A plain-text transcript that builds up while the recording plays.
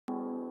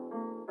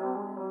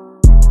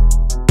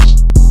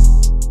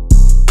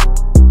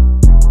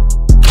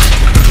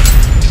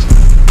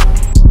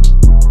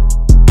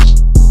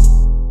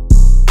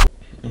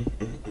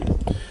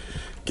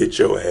Get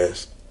your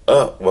ass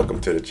up.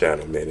 Welcome to the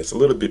channel, man. It's a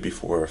little bit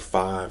before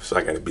 5, so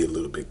I gotta be a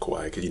little bit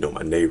quiet because you know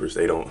my neighbors,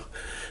 they don't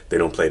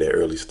play that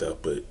early stuff.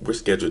 But we're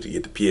scheduled to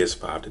get the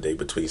PS5 today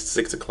between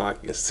 6 o'clock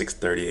and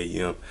 6:30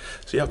 a.m.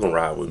 So y'all gonna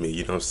ride with me,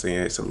 you know what I'm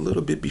saying? It's a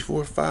little bit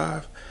before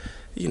 5.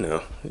 You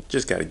know,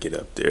 just gotta get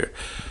up there.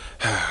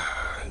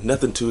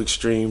 Nothing too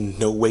extreme,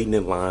 no waiting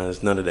in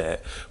lines, none of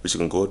that. We're just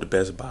gonna go up to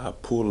Best Buy,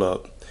 pull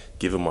up,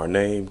 give them our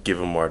name, give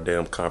them our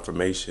damn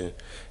confirmation.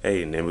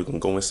 Hey, and then we're gonna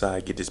go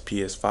inside, get this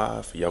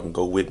PS5. Y'all can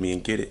go with me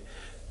and get it.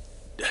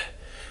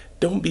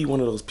 Don't be one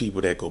of those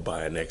people that go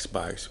buy an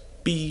Xbox.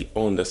 Be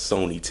on the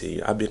Sony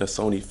team. I've been a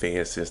Sony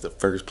fan since the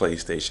first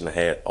PlayStation. I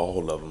had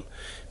all of them,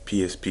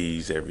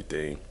 PSPs,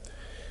 everything.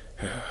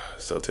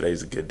 So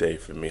today's a good day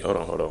for me. Hold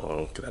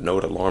on, because I know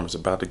the alarm is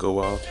about to go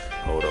off.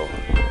 Hold on.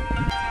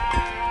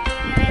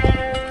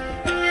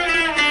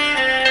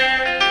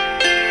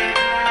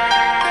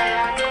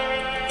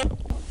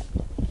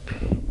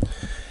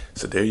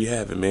 So there you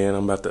have it, man.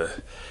 I'm about to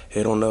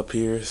head on up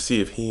here,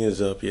 see if he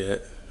is up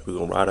yet. We're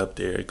gonna ride up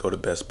there, go to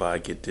Best Buy,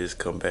 get this,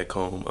 come back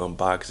home,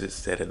 unbox it,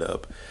 set it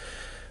up.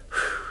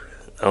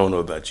 I don't know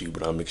about you,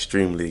 but I'm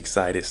extremely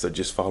excited. So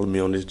just follow me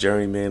on this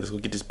journey, man. Let's go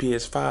get this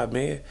PS5,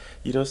 man.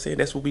 You know what I'm saying?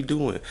 That's what we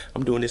doing.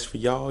 I'm doing this for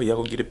y'all. Y'all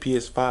gonna get a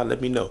PS5.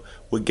 Let me know.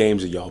 What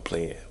games are y'all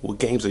playing? What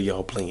games are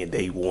y'all playing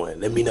day one?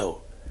 Let me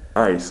know.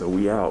 All right, so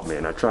we out,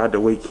 man. I tried to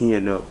wake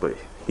Ken up, but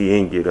he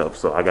ain't get up.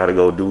 So I gotta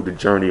go do the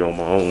journey on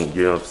my own.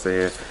 You know what I'm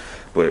saying?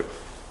 But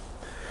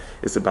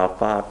it's about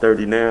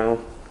 5:30 now.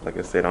 Like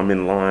I said, I'm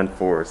in line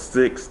for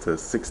 6 to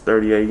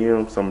 6:30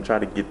 a.m. So I'm gonna try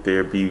to get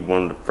there, be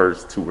one of the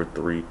first 2 or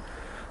 3.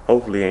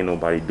 Hopefully ain't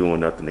nobody doing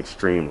nothing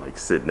extreme like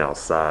sitting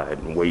outside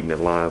and waiting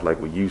in lines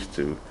like we used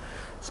to.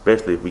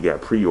 Especially if we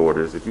got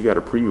pre-orders. If you got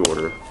a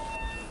pre-order,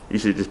 you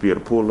should just be able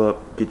to pull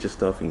up, get your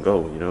stuff and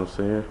go, you know what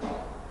I'm saying?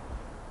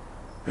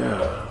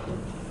 Yeah.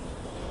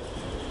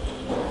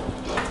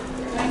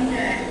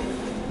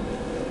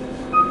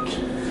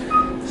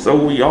 So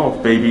we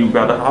off, baby. We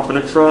about to hop in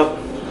the truck.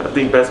 I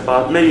think Best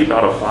Buy, maybe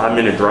about a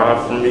 5-minute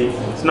drive from me.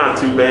 It's not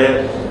too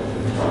bad.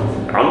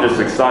 I'm just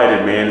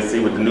excited, man, to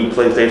see what the new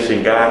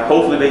PlayStation got.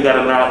 Hopefully they got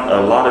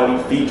a lot of new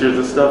features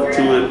and stuff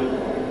to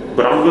it.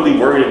 But I'm really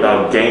worried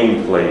about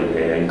gameplay,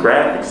 man.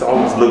 Graphics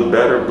always look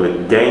better,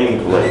 but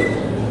gameplay.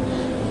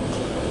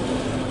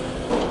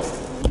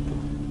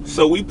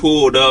 So we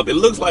pulled up. It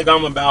looks like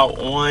I'm about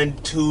 1,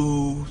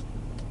 2,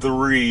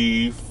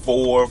 3,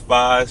 4,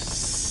 5,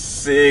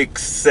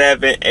 6,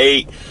 7,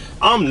 8.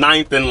 I'm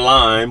 9th in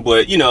line,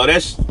 but you know,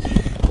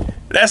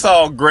 that's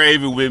all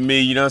gravy with me,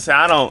 you know what I'm saying?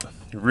 I don't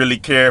really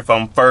care if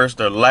I'm first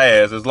or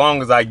last. As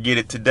long as I get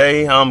it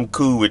today, I'm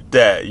cool with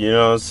that, you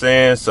know what I'm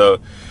saying? So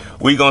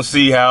we gonna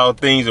see how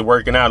things are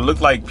working out. It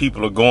looks like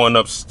people are going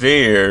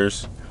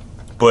upstairs,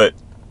 but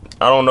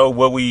I don't know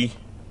what we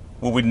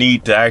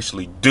need to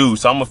actually do.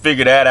 So I'm gonna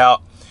figure that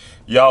out.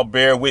 Y'all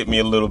bear with me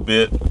a little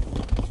bit.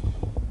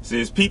 See,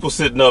 there's people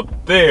sitting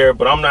up there,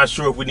 but I'm not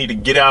sure if we need to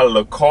get out of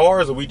the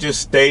cars or we just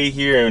stay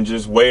here and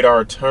just wait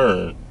our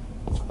turn.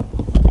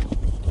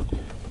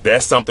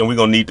 That's something we're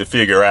gonna need to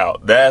figure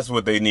out. That's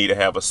what they need to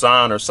have, a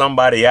sign or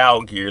somebody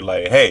out here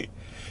like, hey,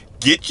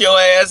 get your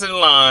ass in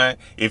line.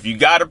 If you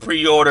got a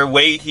pre-order,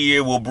 wait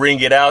here, we'll bring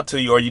it out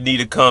to you, or you need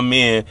to come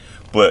in.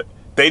 But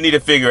they need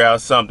to figure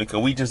out something,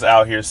 because we just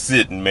out here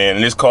sitting, man,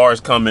 and this car is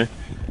coming.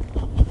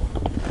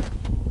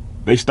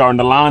 They starting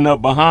to line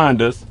up behind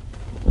us.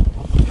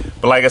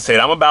 But like I said,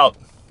 I'm about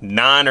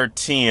 9 or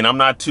 10. I'm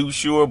not too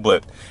sure,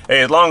 but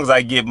hey, as long as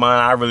I get mine,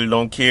 I really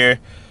don't care.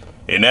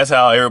 And that's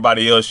how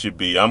everybody else should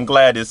be. I'm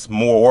glad it's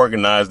more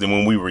organized than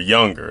when we were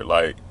younger.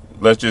 Like,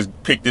 let's just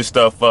pick this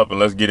stuff up and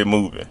let's get it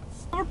moving.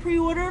 A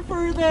pre-order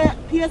for the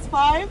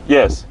PS5?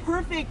 Yes.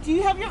 Perfect. Do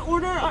you have your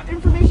order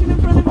information in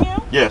front of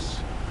you? Yes.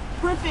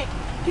 Perfect.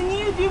 Can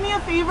you do me a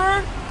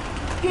favor?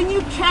 Can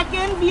you check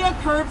in via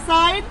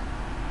curbside?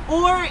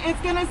 Or it's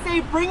gonna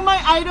say, bring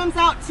my items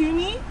out to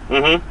me.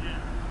 Mm-hmm.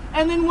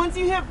 And then once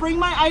you hit bring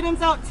my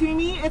items out to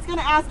me, it's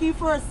gonna ask you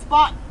for a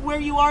spot where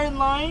you are in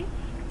line.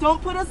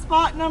 Don't put a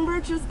spot number,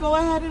 just go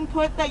ahead and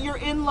put that you're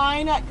in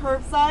line at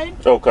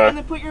curbside. Okay. And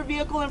then put your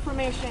vehicle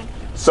information.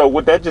 So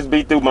would that just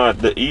be through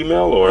the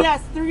email, or?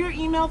 Yes, through your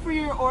email for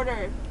your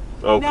order.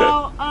 Okay.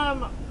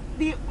 Now,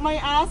 my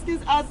ask is,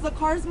 as the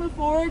cars move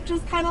forward,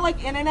 just kind of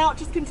like in and out,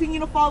 just continue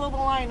to follow the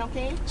line,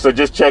 okay? So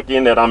just check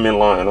in that I'm in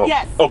line. Oh.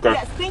 Yes. Okay.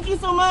 Yes. Thank you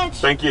so much.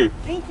 Thank you.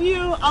 Thank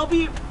you.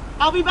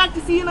 I'll be back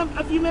to see you in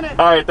a few minutes.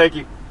 All right, thank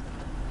you.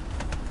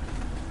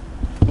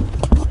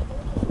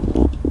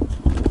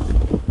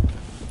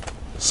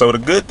 So the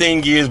good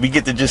thing is we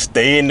get to just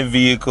stay in the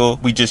vehicle.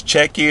 We just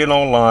check in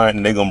online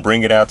and they're gonna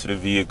bring it out to the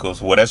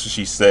vehicles. Well, that's what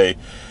she say.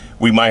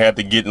 We might have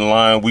to get in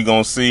line. We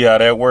gonna see how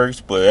that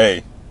works, but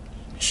hey,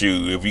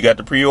 shoot, if you got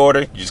the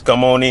pre-order, just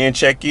come on in,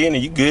 check in,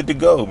 and you good to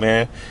go,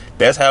 man.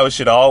 That's how it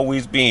should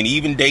always be. And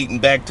even dating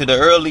back to the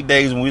early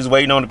days when we was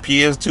waiting on the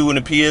PS2 and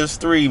the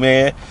PS3,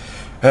 man.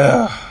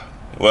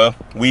 Well,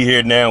 we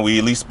here now. We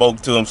at least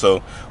spoke to them,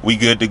 so we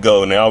good to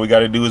go. Now all we got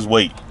to do is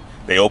wait.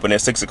 They open at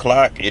 6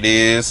 o'clock. It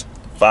is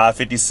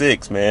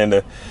 5:56,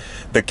 man.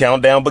 The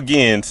countdown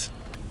begins.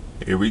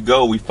 Here we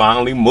go. We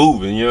finally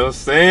moving, you know what I'm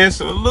saying?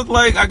 So it looked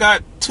like I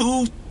got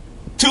two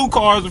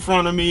cars in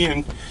front of me,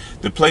 and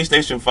the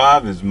PlayStation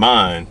 5 is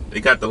mine. They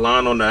got the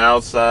line on the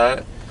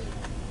outside.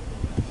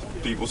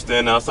 People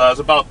standing outside. It's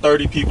about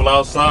 30 people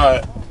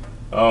outside.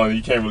 Oh,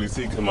 you can't really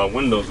see because my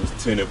windows is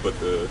tinted, but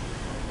the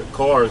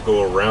cars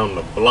go around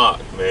the block,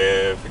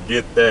 man.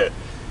 Forget that.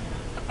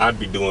 I'd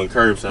be doing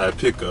curbside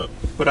pickup.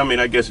 But I mean,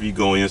 I guess if you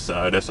go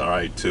inside, that's all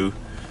right too.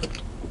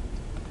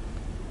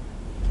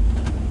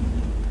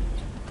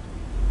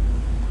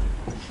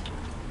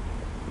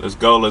 Let's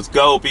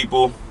go,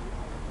 people.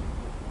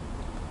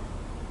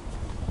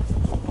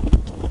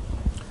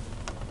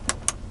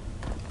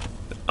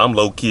 I'm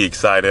low-key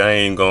excited. I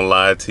ain't gonna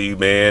lie to you,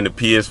 man. The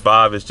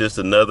PS5 is just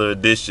another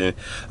addition.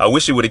 I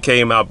wish it would have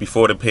came out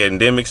before the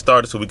pandemic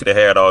started so we could have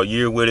had all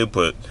year with it,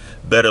 but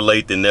better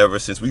late than never,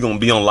 since we're gonna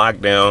be on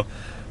lockdown.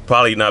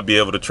 Probably not be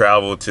able to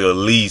travel till at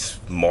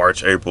least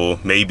March, April,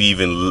 maybe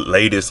even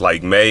latest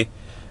like May.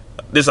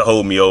 This'll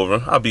hold me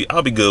over. I'll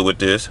be good with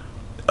this.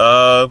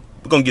 We're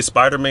gonna get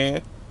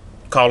Spider-Man,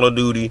 Call of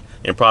Duty,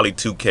 and probably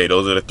 2K.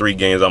 Those are the 3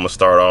 games I'm gonna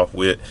start off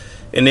with,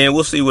 and then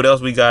we'll see what else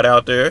we got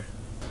out there.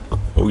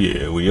 Oh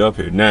yeah, we up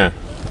here now.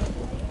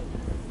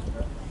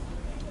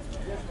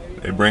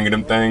 They bringing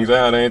them things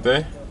out, ain't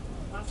they?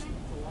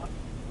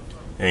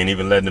 Ain't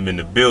even letting them in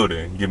the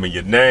building. Give me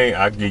your name,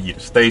 I'll give you the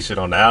station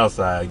on the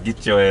outside.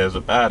 Get your ass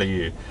up out of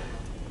here.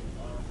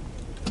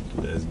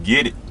 Let's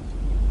get it.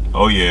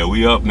 Oh yeah,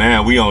 we up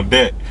now. We on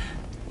deck.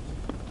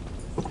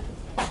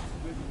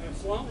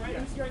 Slow, right?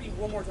 Let me see ID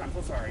one more time.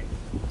 So sorry.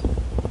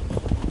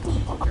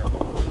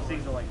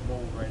 Things are like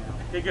mold right now.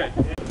 Okay, good.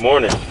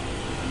 Morning.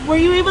 Were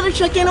you able to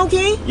check in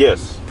okay?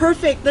 Yes.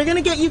 Perfect. They're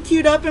gonna get you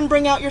queued up and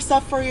bring out your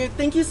stuff for you.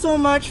 Thank you so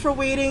much for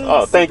waiting.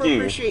 Oh, thank you.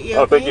 Appreciate you.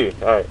 Oh, okay? thank you.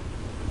 All right.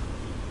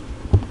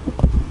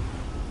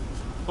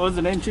 What was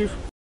the name, Chief?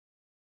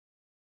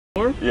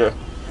 Yeah.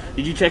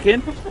 Did you check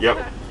in? Yep.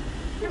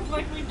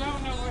 Like we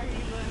don't know where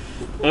he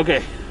lives.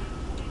 Okay.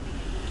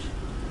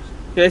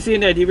 Can I see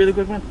an ID really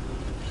quick, man?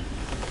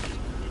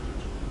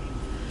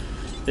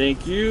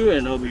 Thank you,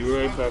 and I'll be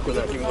right back with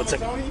that. Give me 1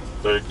 second.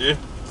 Thank you.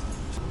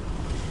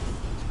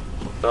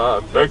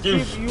 Thank you.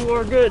 Chief, you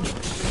are good.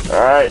 All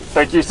right.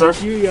 Thank you, sir.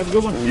 You have a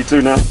good one. You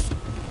too now.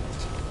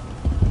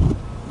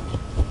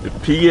 The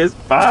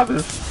PS5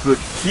 is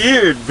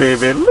secured,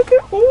 baby. Look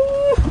at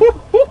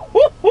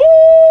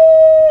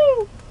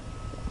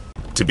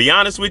To be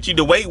honest with you,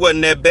 the wait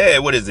wasn't that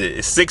bad. What is it?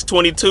 It's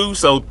 6:22,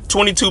 so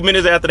 22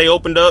 minutes after they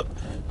opened up.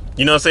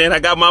 You know what I'm saying? I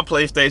got my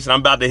PlayStation. I'm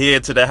about to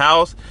head to the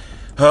house.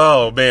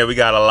 Oh man, we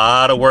got a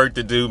lot of work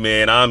to do,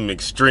 man. I'm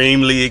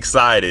extremely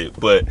excited,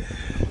 but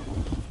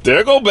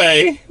there go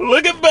Bay.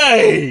 Look at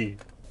Bay.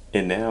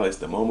 And now it's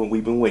the moment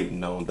we've been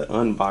waiting on, the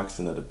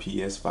unboxing of the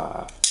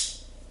PS5.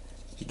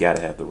 You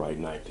gotta have the right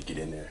knife to get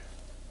in there.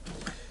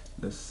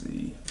 Let's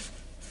see.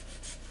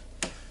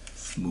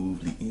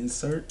 Smoothly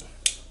insert.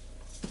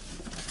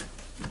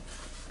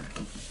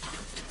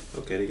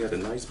 Okay, they got a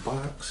nice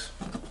box.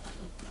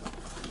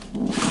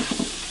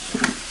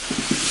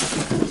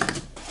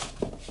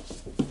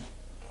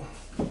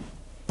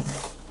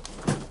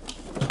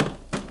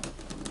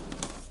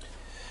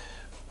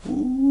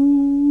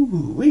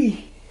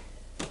 Ooh-wee.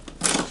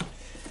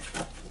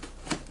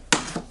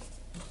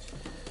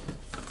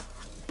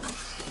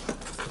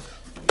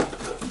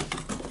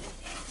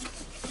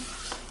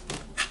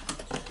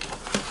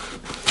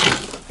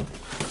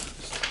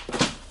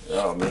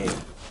 Oh man.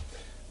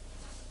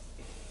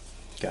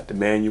 Got the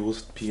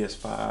manuals,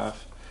 PS5.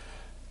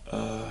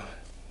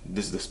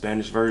 This is the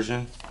Spanish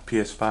version,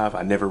 PS5.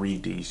 I never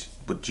read these.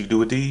 What you do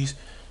with these?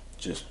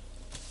 Just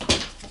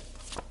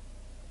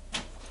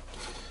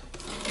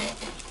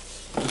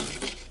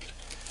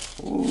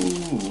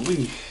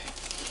ooh-wee.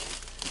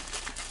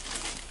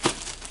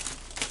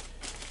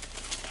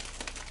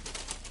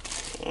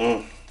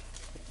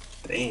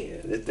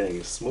 Damn, this thing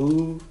is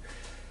smooth.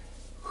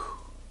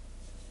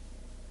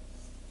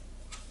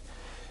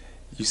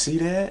 You see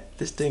that?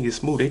 This thing is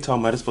smooth. They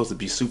talking about it's supposed to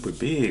be super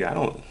big. I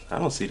don't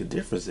see the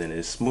difference in it.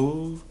 It's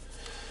smooth.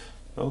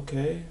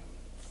 Okay.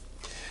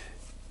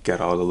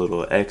 Got all the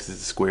little X's,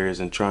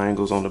 squares, and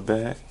triangles on the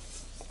back.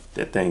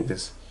 That thing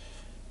is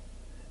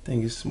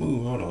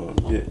smooth. Hold on.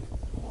 Yeah.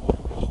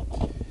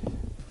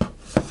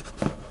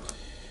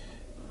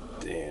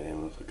 Damn, that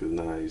motherfucker's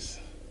nice.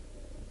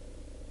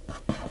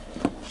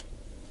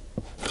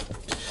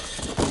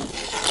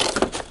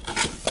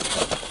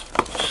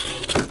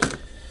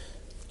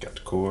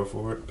 Cord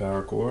for it,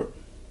 power cord.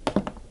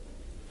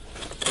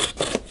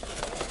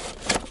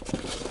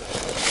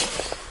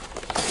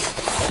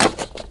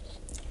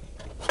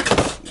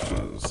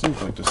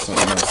 Seems like there's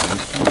something else in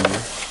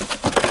here.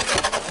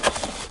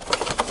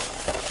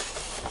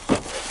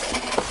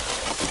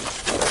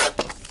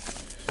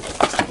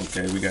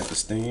 Okay, we got the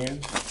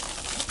stand.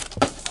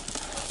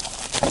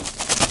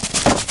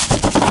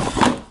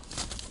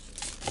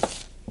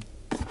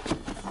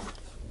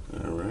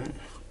 All right.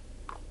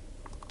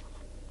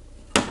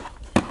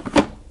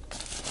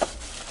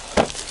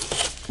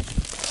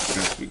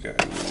 We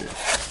got in here.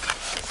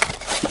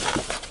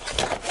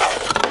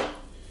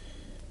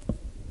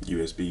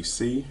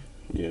 USB-C,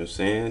 you know what I'm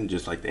saying?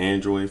 Just like the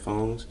Android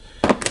phones.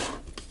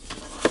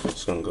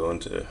 Just gonna go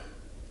into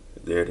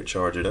there to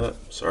charge it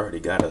up. So I already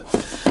got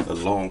a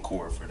long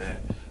cord for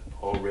that.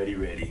 Already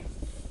ready.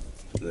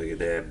 Look at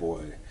that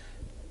boy.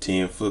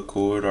 10-foot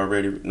cord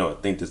already. No, I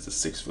think this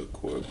is a 6-foot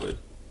cord, but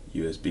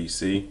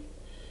USB-C.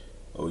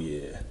 Oh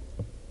yeah.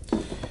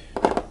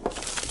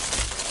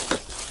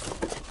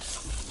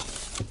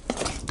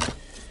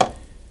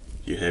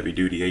 Your heavy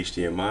duty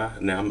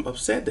HDMI. Now I'm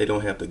upset they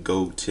don't have the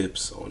gold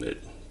tips on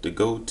it. The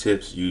gold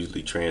tips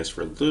usually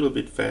transfer a little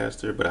bit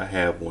faster, but I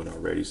have one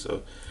already,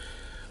 so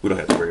we don't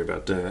have to worry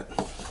about that.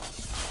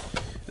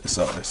 That's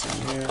all that's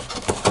in there.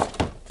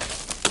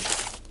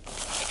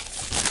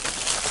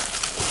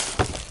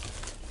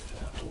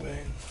 Out the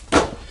way.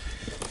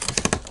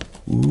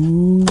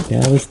 Ooh,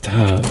 that was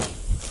tough.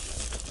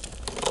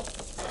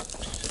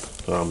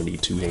 So I'm gonna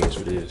need 2 hands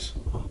for this.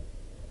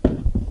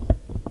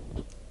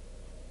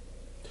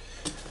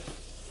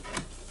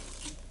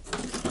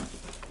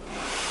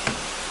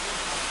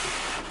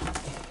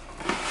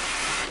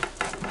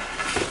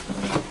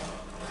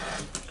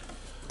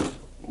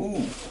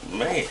 Ooh,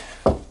 man.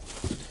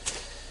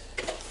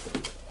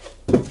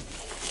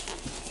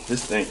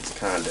 This thing is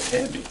kind of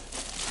heavy.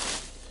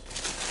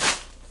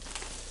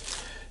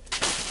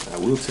 I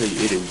will tell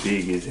you, it is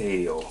big as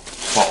hell.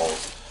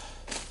 Pause.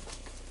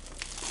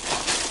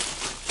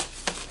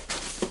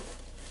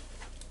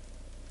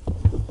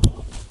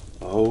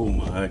 Oh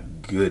my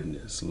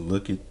goodness,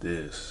 look at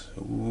this.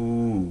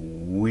 Ooh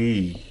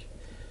wee.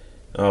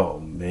 Oh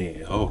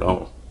man, hold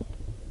on.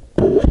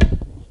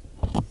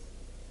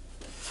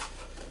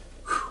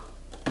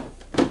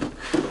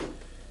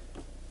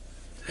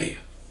 Damn.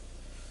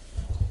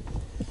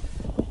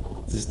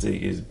 This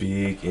thing is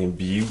big and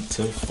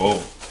beautiful.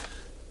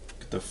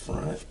 Look at the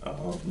front.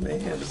 Oh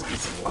man, let's get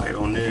some light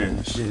on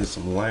there. Shit,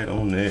 some light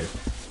on there.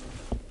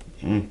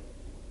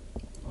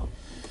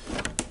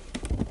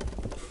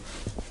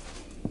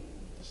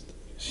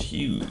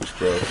 Huge,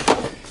 bro.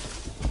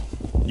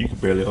 You can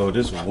barely hold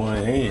this with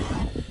one hand.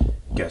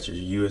 Got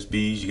your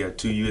USBs, you got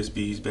 2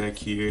 USBs back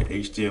here,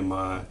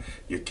 HDMI,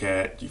 your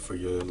CAT for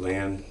your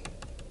LAN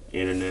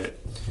internet,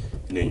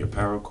 and then your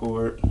power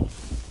cord.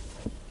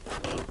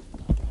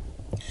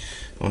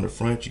 On the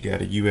front, you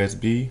got a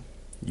USB,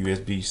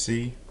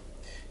 USB-C,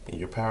 and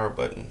your power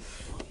button.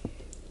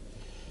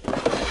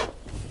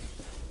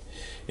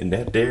 And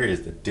that there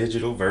is the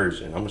digital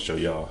version. I'm gonna show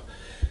y'all.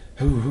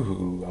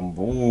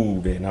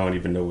 Ooh, man, I don't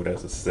even know what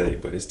else to say,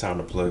 but it's time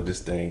to plug this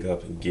thing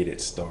up and get it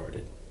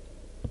started.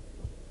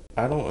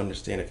 I don't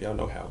understand if y'all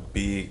know how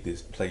big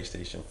this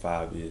PlayStation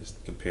 5 is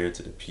compared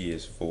to the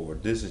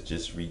PS4. This is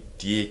just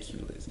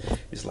ridiculous.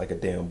 It's like a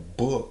damn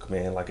book,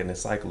 man, like an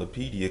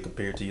encyclopedia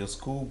compared to your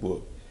school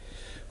book.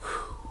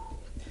 Whew.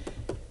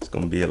 It's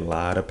gonna be a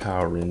lot of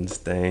power in this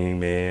thing,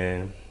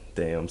 man.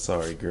 Damn,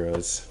 sorry,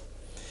 girls.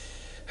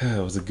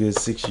 It was a good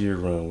 6-year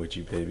run with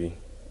you, baby.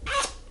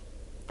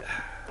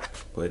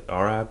 But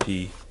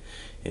RIP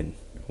and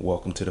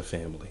welcome to the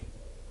family.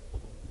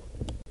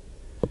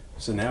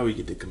 So now we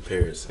get the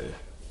comparison.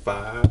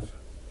 5,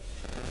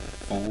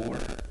 4,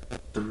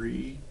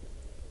 3,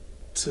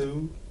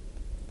 2.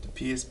 The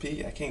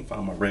PSP. I can't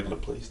find my regular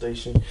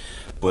PlayStation,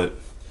 but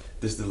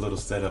this is the little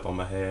setup I'm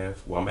gonna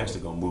have. Well, I'm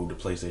actually gonna move the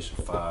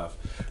PlayStation 5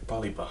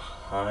 probably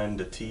behind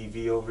the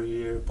TV over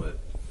here, but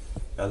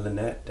other than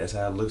that, that's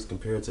how it looks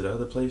compared to the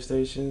other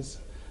PlayStations.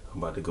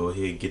 I'm about to go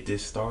ahead and get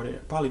this started.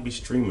 I'll probably be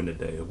streaming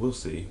today, we'll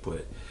see,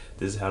 but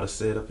this is how the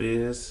setup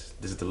is.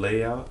 This is the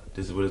layout.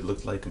 This is what it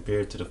looks like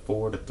compared to the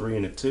 4, the 3,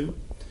 and the 2.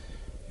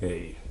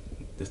 Hey,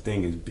 this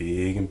thing is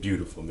big and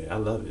beautiful, man. I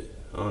love it.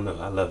 I don't know,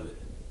 I love it.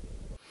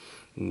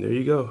 And there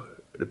you go,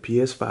 the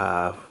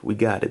PS5. We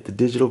got it, the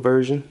digital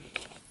version.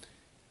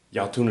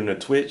 Y'all tune in to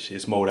Twitch.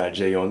 It's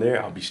Mo.J on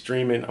there. I'll be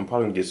streaming. I'm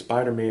probably gonna get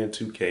Spider-Man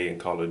 2K and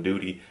Call of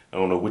Duty. I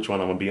don't know which one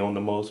I'm gonna be on the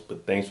most,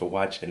 but thanks for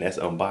watching. That's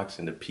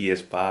unboxing the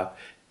PS5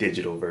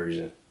 digital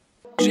version.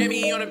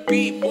 Jimmy on the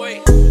beat,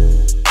 boy.